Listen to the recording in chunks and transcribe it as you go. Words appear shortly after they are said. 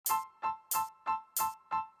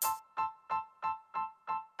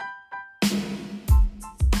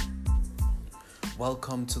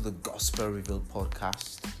Welcome to the Gospel Revealed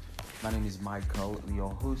podcast. My name is Michael,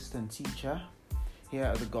 your host and teacher. Here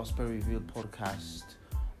at the Gospel Revealed podcast,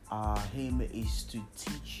 our aim is to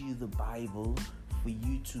teach you the Bible, for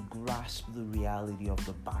you to grasp the reality of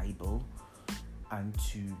the Bible and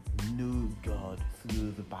to know God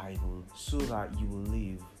through the Bible so that you will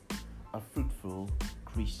live a fruitful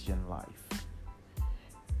Christian life.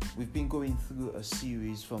 We've been going through a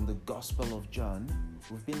series from the Gospel of John.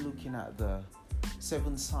 We've been looking at the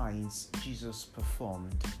 7 signs Jesus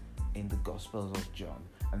performed in the Gospels of John.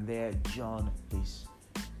 And there John is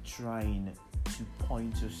trying to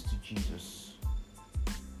point us to Jesus,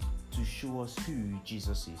 to show us who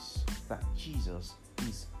Jesus is, that Jesus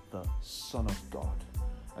is the Son of God.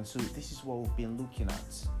 And so this is what we've been looking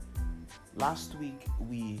at. Last week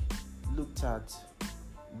we looked at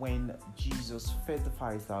when Jesus fed the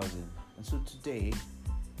 5,000. And so today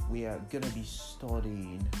we are going to be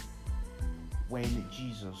studying when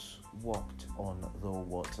Jesus walked on the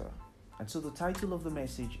water. And so the title of the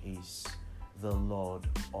message is The Lord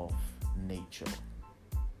of Nature.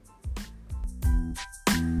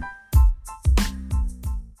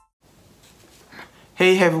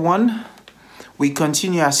 Hey everyone, we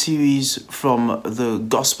continue our series from the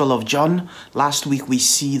Gospel of John. Last week we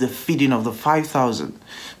see the feeding of the 5,000.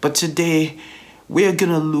 But today we are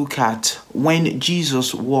going to look at when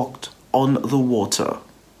Jesus walked on the water.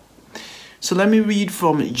 So let me read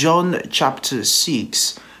from John chapter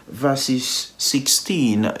 6, verses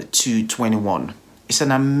 16 to 21. It's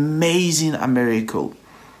an amazing miracle.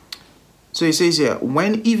 So it says here,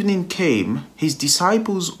 when evening came, his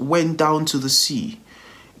disciples went down to the sea,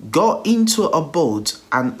 got into a boat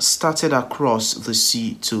and started across the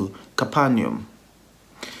sea to Capernaum.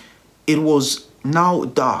 It was now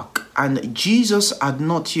dark and Jesus had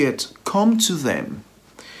not yet come to them.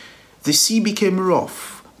 The sea became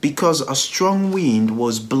rough because a strong wind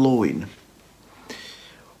was blowing.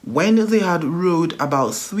 When they had rowed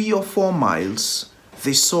about 3 or 4 miles,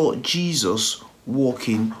 they saw Jesus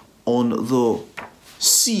walking on the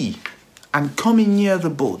sea and coming near the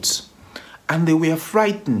boat, and they were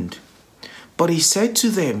frightened. But he said to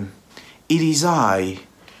them, "It is I,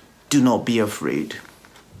 do not be afraid."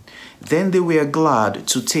 Then they were glad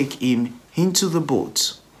to take him into the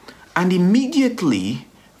boat, and immediately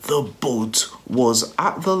the boat was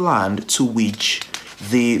at the land to which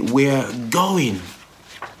they were going.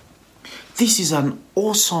 This is an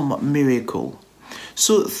awesome miracle.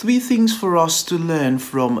 So 3 things for us to learn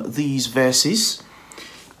from these verses.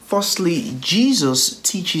 Firstly, Jesus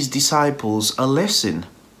teaches disciples a lesson.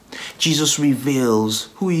 Jesus reveals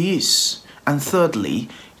who he is. And thirdly,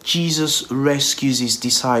 Jesus rescues his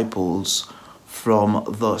disciples from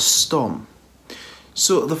the storm.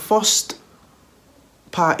 So the first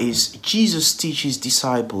part is Jesus teaches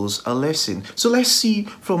disciples a lesson. So let's see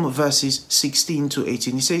from verses 16 to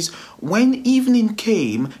 18. It says, when evening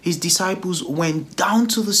came, his disciples went down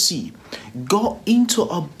to the sea, got into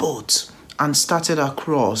a boat, and started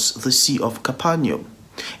across the Sea of Capernaum.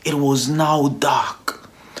 It was now dark,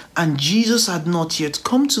 and Jesus had not yet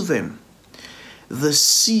come to them. The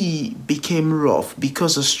sea became rough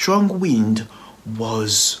because a strong wind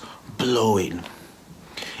was blowing.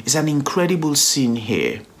 It's an incredible scene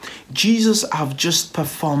here. Jesus have just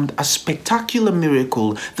performed a spectacular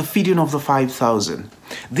miracle, the feeding of the 5,000.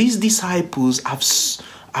 These disciples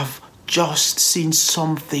have just seen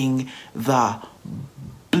something that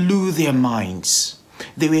blew their minds.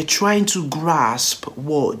 They were trying to grasp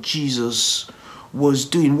what Jesus was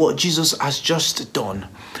doing, what Jesus has just done.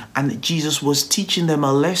 And Jesus was teaching them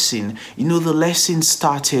a lesson. You know, the lesson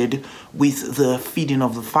started with the feeding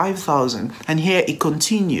of the 5,000. And here it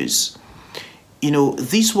continues. You know,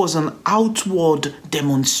 this was an outward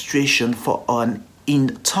demonstration for an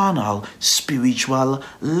internal spiritual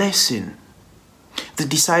lesson. The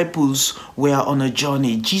disciples were on a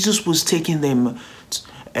journey. Jesus was taking them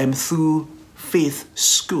through faith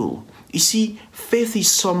school. You see, faith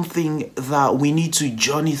is something that we need to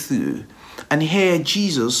journey through. And here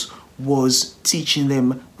Jesus was teaching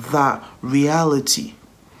them that reality.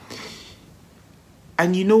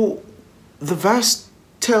 And you know, the verse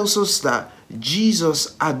tells us that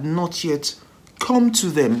Jesus had not yet come to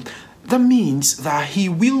them. That means that he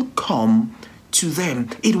will come to them.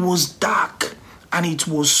 It was dark and it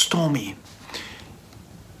was stormy.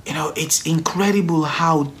 You know, it's incredible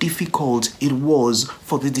how difficult it was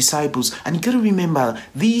for the disciples. And you got to remember,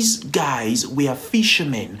 these guys were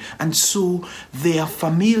fishermen. And so they are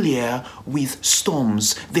familiar with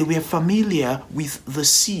storms. They were familiar with the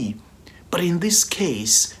sea. But in this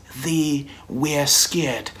case, they were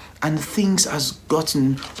scared. And things has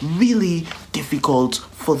gotten really difficult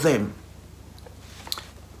for them.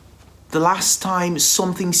 The last time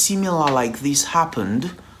something similar like this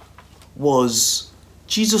happened was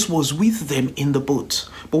Jesus was with them in the boat.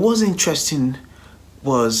 But what's interesting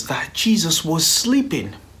was that Jesus was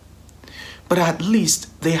sleeping. But at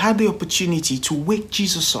least they had the opportunity to wake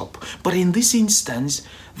Jesus up. But in this instance,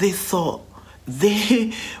 they thought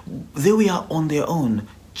they were on their own.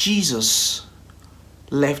 Jesus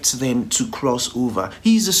left them to cross over.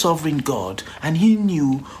 He is a sovereign God, and he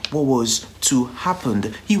knew what was to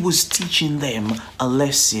happen. He was teaching them a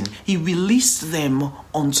lesson. He released them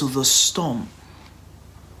onto the storm.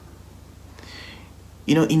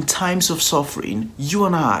 You know, in times of suffering, you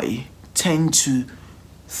and I tend to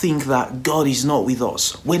think that God is not with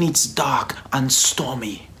us when it's dark and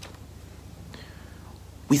stormy.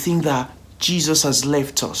 We think that Jesus has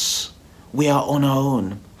left us. We are on our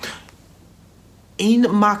own.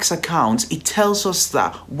 In Mark's account, it tells us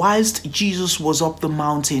that whilst Jesus was up the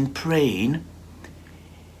mountain praying,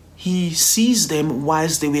 he sees them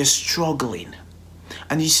whilst they were struggling.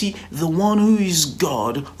 And you see, the one who is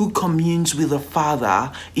God, who communes with the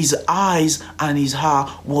Father, his eyes and his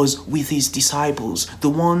heart was with his disciples, the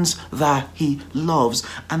ones that he loves.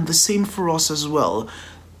 And the same for us as well.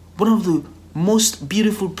 One of the most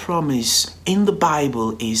beautiful promise in the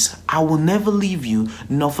Bible is, I will never leave you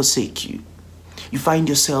nor forsake you. You find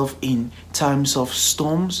yourself in times of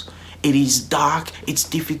storms. It is dark. It's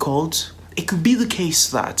difficult. It could be the case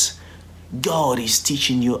that God is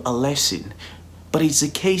teaching you a lesson. But it's a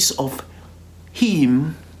case of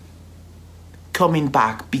him coming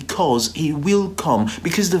back, because he will come.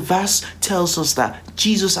 Because the verse tells us that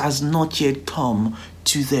Jesus has not yet come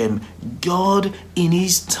to them. God in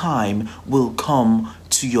his time will come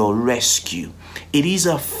to your rescue. It is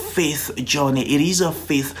a faith journey. It is a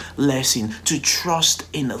faith lesson to trust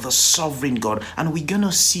in the sovereign God. And we're going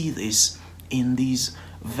to see this in these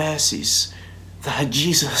verses, that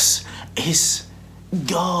Jesus is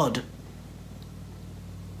God.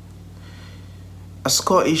 A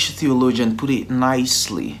Scottish theologian put it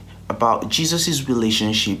nicely about Jesus'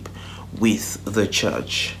 relationship with the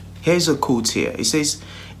church. Here's a quote here. It says,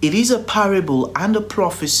 "It is a parable and a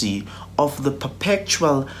prophecy of the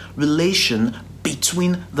perpetual relation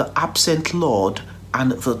between the absent Lord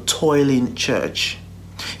and the toiling church.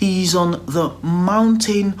 He is on the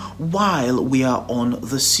mountain while we are on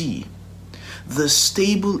the sea. The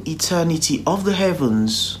stable eternity of the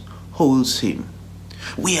heavens holds him.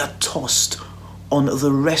 We are tossed on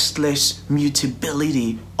the restless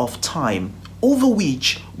mutability of time, over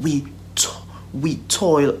which we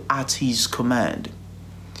toil at his command.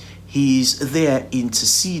 He is there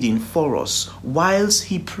interceding for us. Whilst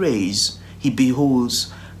he prays, he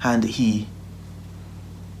beholds and he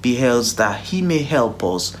beholds that he may help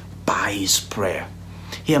us by his prayer."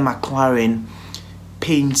 Here Maclaren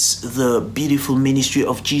paints the beautiful ministry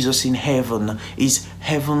of Jesus in heaven, his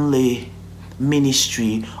heavenly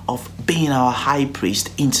ministry of being our high priest,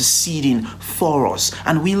 interceding for us.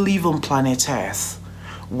 And we live on planet Earth,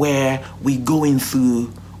 where we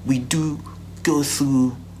do go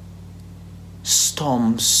through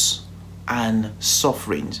storms and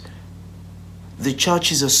sufferings. The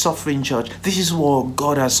church is a suffering church. This is what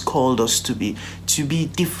God has called us to be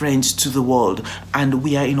different to the world. And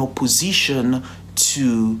we are in opposition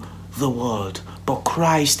to the world. But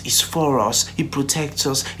Christ is for us. He protects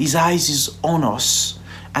us. His eyes is on us.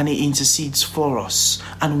 And he intercedes for us.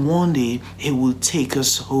 And one day he will take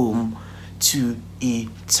us home to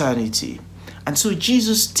eternity. And so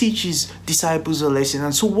Jesus teaches disciples a lesson.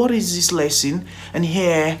 And so what is this lesson? And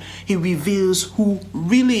here he reveals who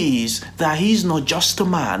really is, that he is not just a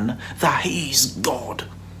man, that he is God.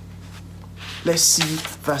 Let's see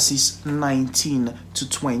verses 19 to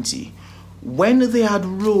 20. "When they had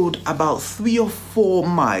rowed about 3 or 4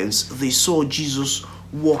 miles, they saw Jesus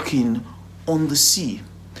walking on the sea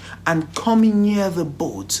and coming near the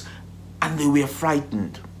boat, and they were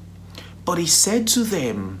frightened. But he said to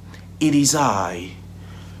them, 'It is I.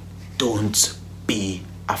 Don't be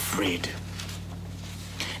afraid.'"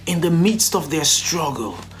 In the midst of their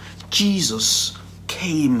struggle, Jesus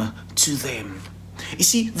came to them. You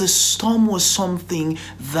see, the storm was something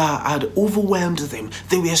that had overwhelmed them.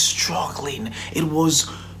 They were struggling. It was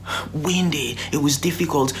windy. It was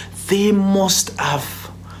difficult. They must have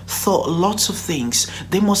thought lots of things.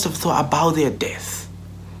 They must have thought about their death.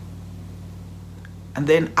 And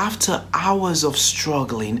then after hours of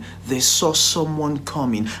struggling, they saw someone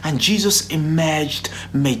coming, and Jesus emerged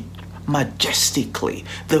majestically.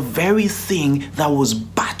 The very thing that was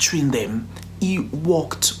battering them, he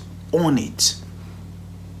walked on it.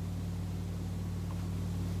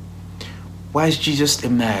 Whilst Jesus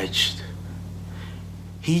emerged,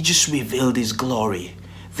 he just revealed his glory.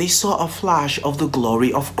 They saw a flash of the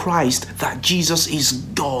glory of Christ, that Jesus is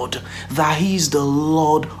God, that he is the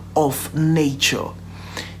Lord of nature,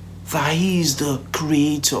 that he is the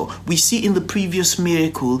creator. We see in the previous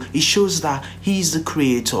miracle, it shows that he is the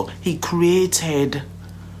creator. He created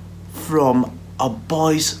from a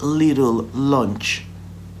boy's little lunch.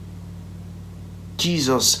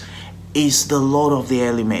 Jesus is the Lord of the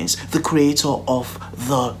elements, the creator of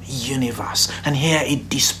the universe. And here it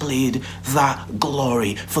displayed that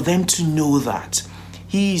glory for them to know that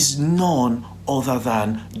he is none other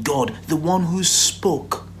than God, the one who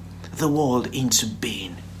spoke the world into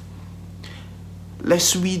being.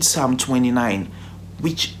 Let's read Psalm 29,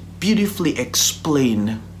 which beautifully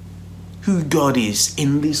explains who God is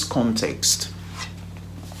in this context.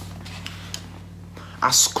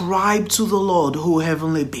 Ascribe to the Lord, O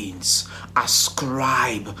heavenly beings.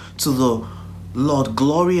 Ascribe to the Lord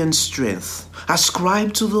glory and strength.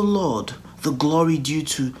 Ascribe to the Lord the glory due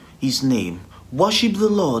to his name. Worship the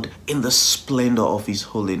Lord in the splendor of his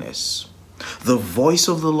holiness. The voice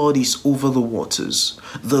of the Lord is over the waters.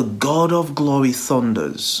 The God of glory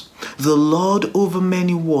thunders. The Lord over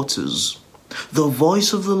many waters. The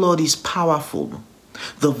voice of the Lord is powerful.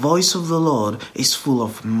 The voice of the Lord is full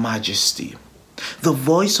of majesty. The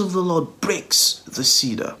voice of the Lord breaks the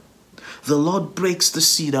cedar. The Lord breaks the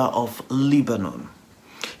cedar of Lebanon.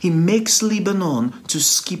 He makes Lebanon to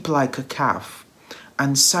skip like a calf,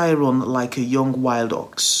 and Sirion like a young wild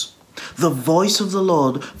ox. The voice of the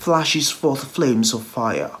Lord flashes forth flames of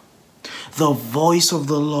fire. The voice of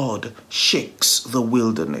the Lord shakes the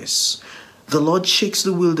wilderness. The Lord shakes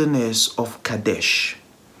the wilderness of Kadesh.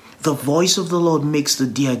 The voice of the Lord makes the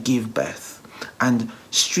deer give birth, and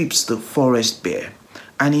strips the forest bare.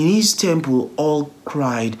 And in his temple all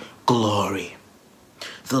cried, glory.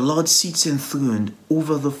 The Lord sits enthroned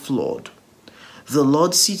over the flood. The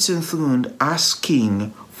Lord sits enthroned as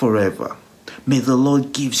king forever. May the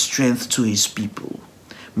Lord give strength to his people.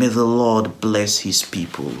 May the Lord bless his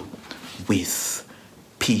people with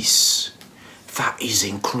peace. That is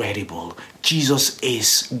incredible. Jesus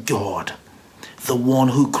is God, the one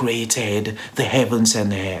who created the heavens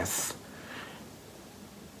and the earth.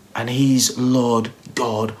 And he is Lord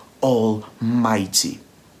God Almighty.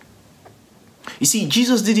 You see,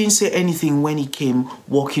 Jesus didn't say anything when he came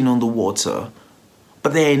walking on the water.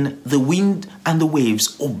 But then the wind and the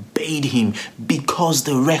waves obeyed him because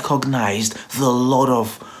they recognized the Lord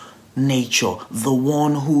of nature, the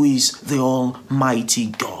one who is the Almighty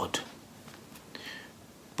God.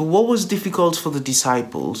 But what was difficult for the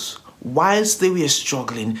disciples, whilst they were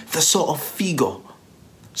struggling, they saw a figure,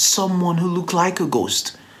 someone who looked like a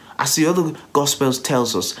ghost. As the other Gospels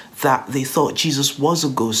tells us that they thought Jesus was a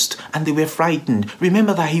ghost and they were frightened.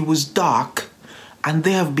 Remember that he was dark and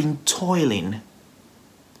they have been toiling,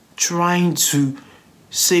 trying to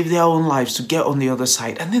save their own lives to get on the other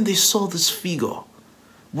side. And then they saw this figure.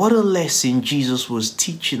 What a lesson Jesus was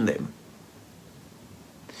teaching them.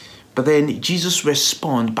 But then Jesus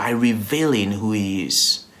responds by revealing who he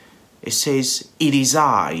is. It says, "It is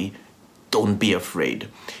I, don't be afraid."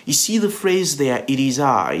 You see the phrase there, "it is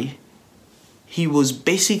I." He was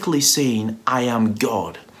basically saying, I am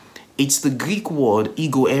God. It's the Greek word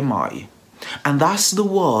ego eimi. And that's the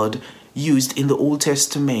word used in the Old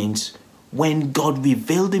Testament when God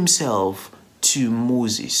revealed himself to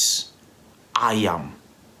Moses. I am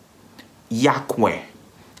Yahweh.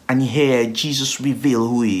 And here Jesus revealed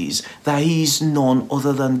who he is, that he is none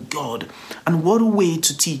other than God. And what a way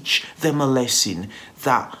to teach them a lesson,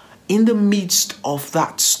 that in the midst of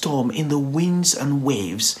that storm, in the winds and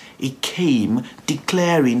waves, he came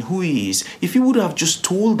declaring who he is. If he would have just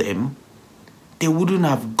told them, they wouldn't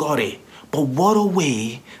have got it. But what a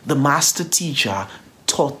way the master teacher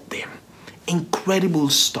taught them. Incredible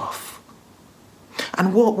stuff.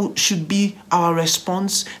 And what should be our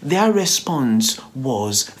response? Their response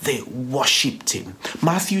was they worshipped him.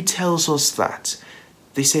 Matthew tells us that.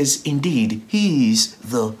 They says, indeed, he is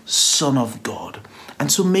the Son of God.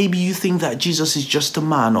 And so maybe you think that Jesus is just a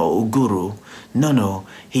man or a guru. No,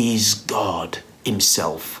 he is God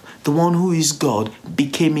himself. The one who is God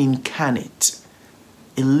became incarnate.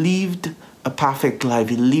 He lived a perfect life.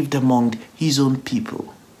 He lived among his own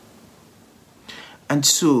people. And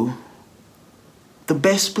so, the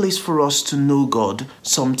best place for us to know God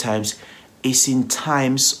sometimes is in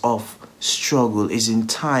times of struggle, is in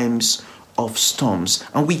times of storms.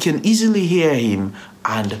 And we can easily hear him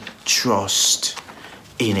and trust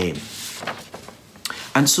in him.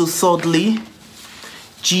 And so thirdly,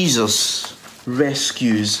 Jesus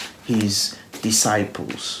rescues his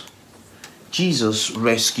disciples. Jesus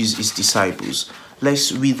rescues his disciples.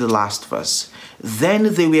 Let's read the last verse.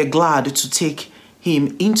 Then they were glad to take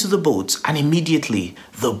him into the boat, and immediately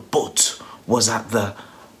the boat was at the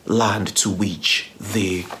land to which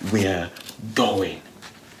they were going.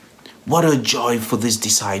 What a joy for these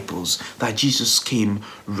disciples that Jesus came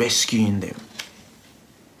rescuing them.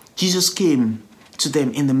 Jesus came to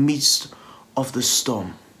them in the midst of the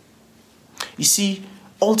storm. You see,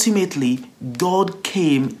 ultimately, God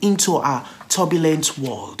came into our turbulent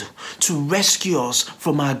world to rescue us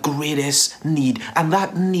from our greatest need. And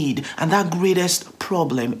that greatest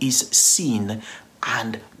problem is sin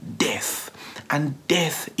and death. And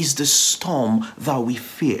death is the storm that we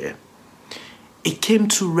fear. It came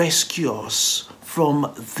to rescue us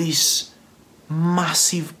from this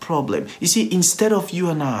massive problem. You see, instead of you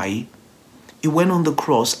and I, he went on the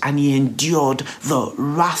cross and he endured the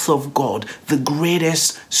wrath of God, the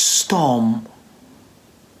greatest storm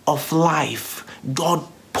of life. God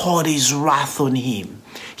poured his wrath on him.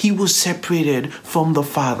 He was separated from the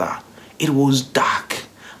Father. It was dark,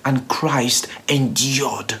 and Christ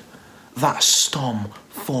endured that storm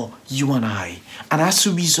for you and I. And as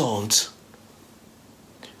a result,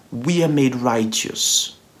 we are made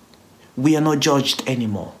righteous. We are not judged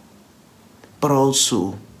anymore, but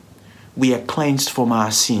also we are cleansed from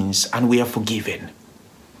our sins and we are forgiven.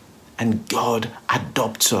 And God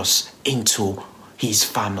adopts us into his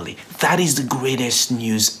family. That is the greatest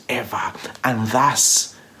news ever. And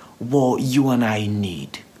that's what you and I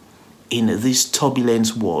need in this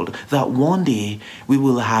turbulent world. That one day we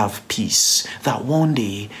will have peace. That one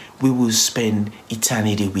day we will spend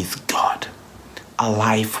eternity with God. A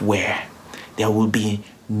life where there will be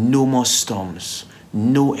no more storms,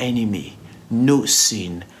 no enemy, no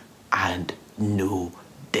sin, and no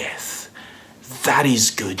death. That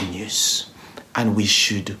is good news. And we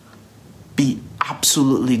should be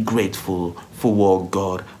absolutely grateful for what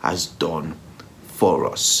God has done for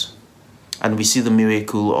us. And we see the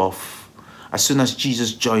miracle of, as soon as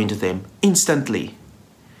Jesus joined them, instantly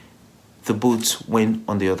the boat went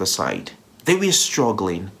on the other side. They were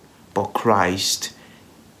struggling, but Christ,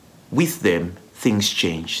 with them, things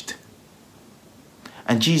changed.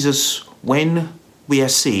 And Jesus, when we are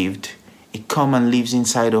saved, it comes and lives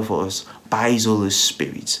inside of us by his Holy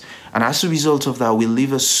Spirit. And as a result of that, we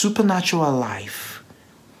live a supernatural life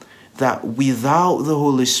that without the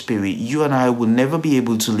Holy Spirit, you and I will never be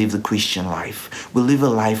able to live the Christian life. We'll live a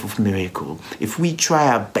life of miracle. If we try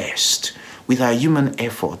our best with our human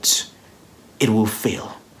efforts, it will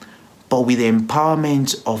fail. But with the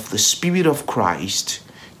empowerment of the Spirit of Christ,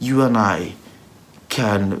 you and I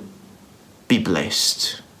can be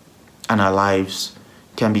blessed and our lives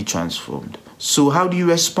can be transformed. So how do you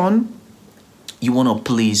respond? You want to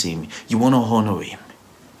please him. You want to honor him.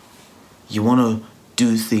 You want to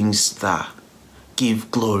do things that give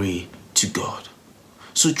glory to God.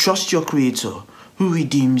 So trust your Creator who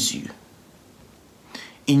redeems you.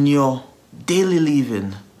 In your daily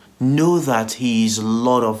living, know that he is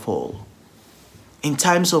Lord of all. In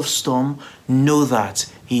times of storm, know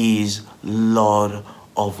that he is Lord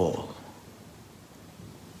of all.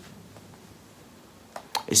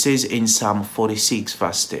 It says in Psalm 46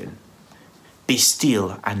 verse 10, "Be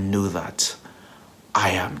still and know that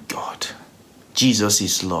I am God." Jesus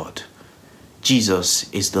is Lord. Jesus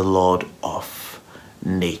is the Lord of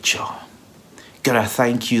nature. God, I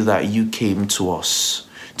thank you that you came to us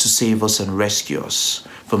to save us and rescue us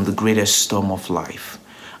from the greatest storm of life.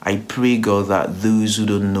 I pray, God, that those who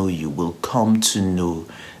don't know you will come to know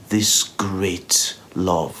this great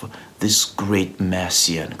love, this great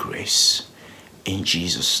mercy and grace. In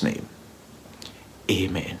Jesus' name,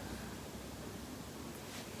 amen.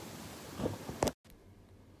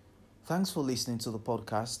 Thanks for listening to the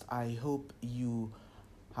podcast. I hope you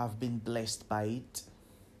have been blessed by it.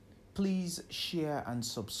 Please share and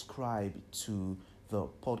subscribe to the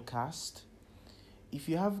podcast. If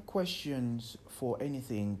you have questions for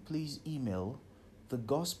anything, please email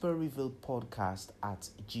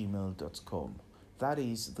thegospelrevealpodcast@gmail.com. That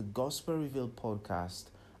is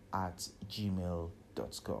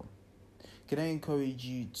thegospelrevealpodcast@gmail.com. Can I encourage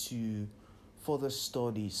you to further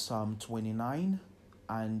study Psalm 29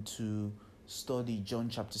 and to study John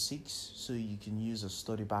chapter 6 so you can use a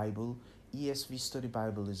study Bible. ESV Study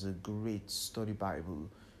Bible is a great study Bible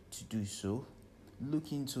to do so.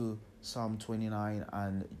 Look into Psalm 29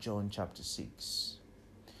 and John chapter 6.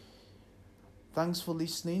 Thanks for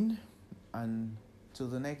listening, and till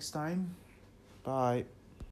the next time, bye.